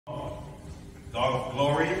God of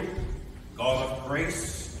glory, God of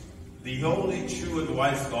grace, the only true and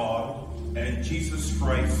wise God, and Jesus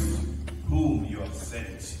Christ, whom you have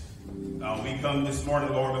sent. Now we come this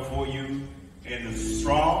morning, Lord, before you in the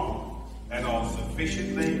strong and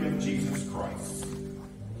all-sufficient name of Jesus Christ.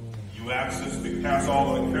 You ask us to cast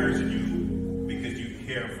all our cares on you because you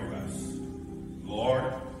care for us.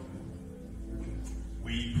 Lord,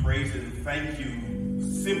 we praise and thank you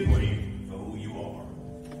simply for who you are.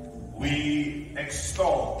 We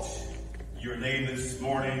exalt your name this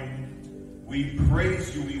morning. We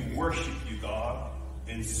praise you, we worship you, God,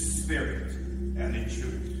 in spirit and in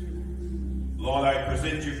truth. Lord, I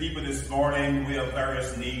present your people this morning. We have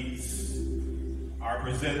various needs. I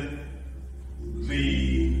present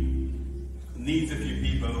the needs of your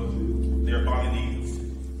people, their body needs.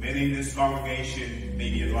 Many in this congregation,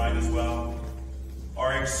 maybe in line as well,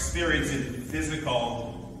 are experiencing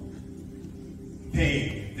physical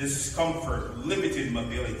pain, discomfort, limited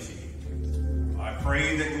mobility. I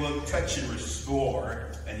pray that you will touch and restore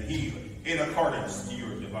and heal in accordance to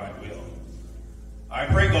your divine will. I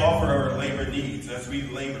pray, God, for our labor needs as we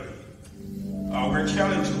labor. We're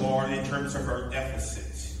challenged, Lord, in terms of our deficit.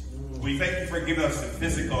 We thank you for giving us the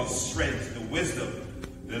physical strength, the wisdom,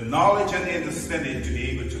 the knowledge, and the understanding to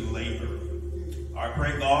be able to labor. I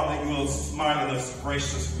pray, God, that you will smile on us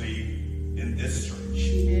graciously in this church.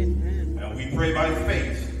 Amen. And we pray by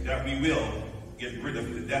faith that we will get rid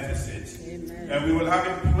of the deficit. Amen. And we will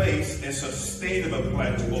have in place a sustainable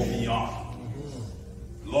plan to go beyond.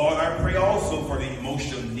 Lord, I pray also for the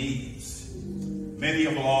emotional needs. Many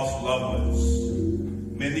have lost loved ones.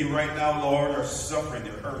 Many right now, Lord, are suffering,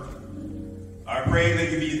 they're hurting. I pray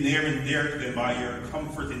that you be near and dear to them by your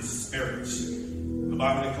comfort and spirit. The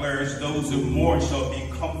Bible declares those who mourn shall be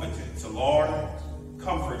comforted. So, Lord,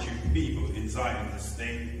 comfort your people in Zion this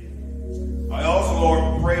day. I also,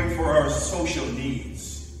 Lord, pray for our social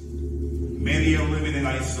needs. Many are living in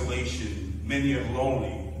isolation. Many are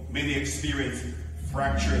lonely. Many experience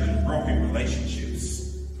fractured and broken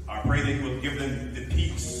relationships. I pray that you will give them the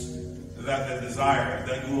peace that they desire,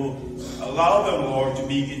 that you will allow them, Lord, to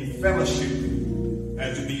be in fellowship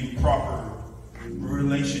and to be in proper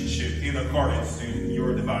relationship in accordance to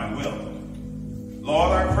your divine will.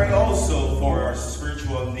 Lord, I pray also for our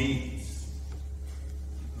spiritual needs.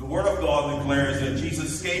 The Word of God declares that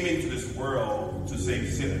Jesus came into this world to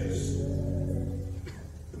save sinners.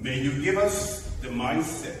 May you give us the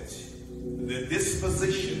mindset, the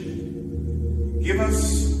disposition, give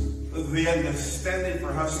us the understanding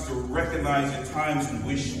for us to recognize the times in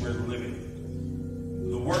which we're living.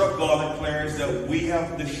 The Word of God declares that we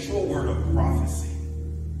have the sure word of prophecy.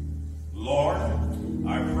 Lord,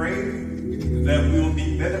 I pray that we will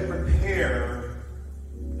be better prepared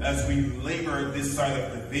as we labor this side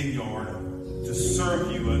of the vineyard to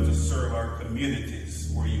serve you and to serve our communities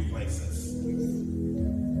where you place us.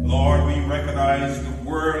 Lord, we recognize the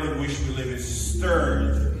world in which we live is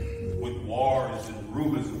stirred with wars and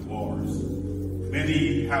rumors of wars.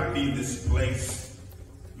 Many have been displaced.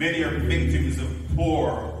 Many are victims of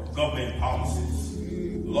poor government policies.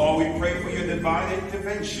 Lord, we pray for your divine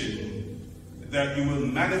intervention, that you will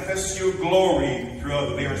manifest your glory throughout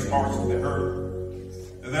the various parts of the earth,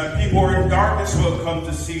 that people who are in darkness will come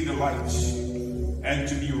to see the light and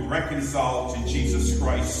to be reconciled to Jesus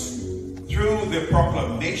Christ through the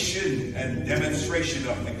proclamation and demonstration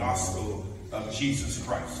of the gospel of Jesus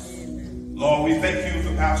Christ. Lord, we thank you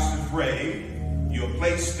for Pastor Frey. You have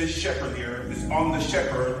placed this shepherd here, this on the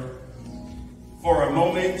shepherd, for a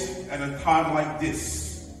moment and a time like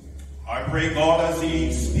this. I pray, God, as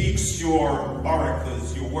he speaks your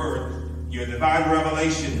oracles, your word, your divine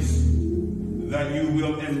revelations, that you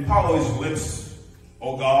will empower his lips,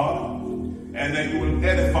 O God, and that you will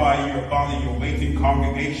edify your body, your waiting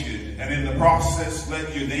congregation, and in the process,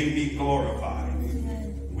 let your name be glorified.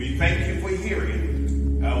 We thank you for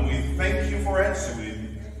hearing, and we thank you for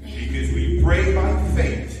answering, because we pray by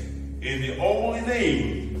faith in the only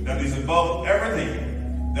name that is above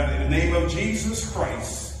everything, that in the name of Jesus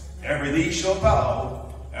Christ, every knee shall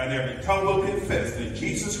bow, and every tongue will confess that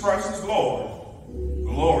Jesus Christ is Lord.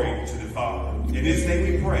 Glory to the Father. In his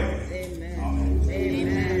name we pray. Amen. Amen.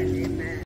 Amen.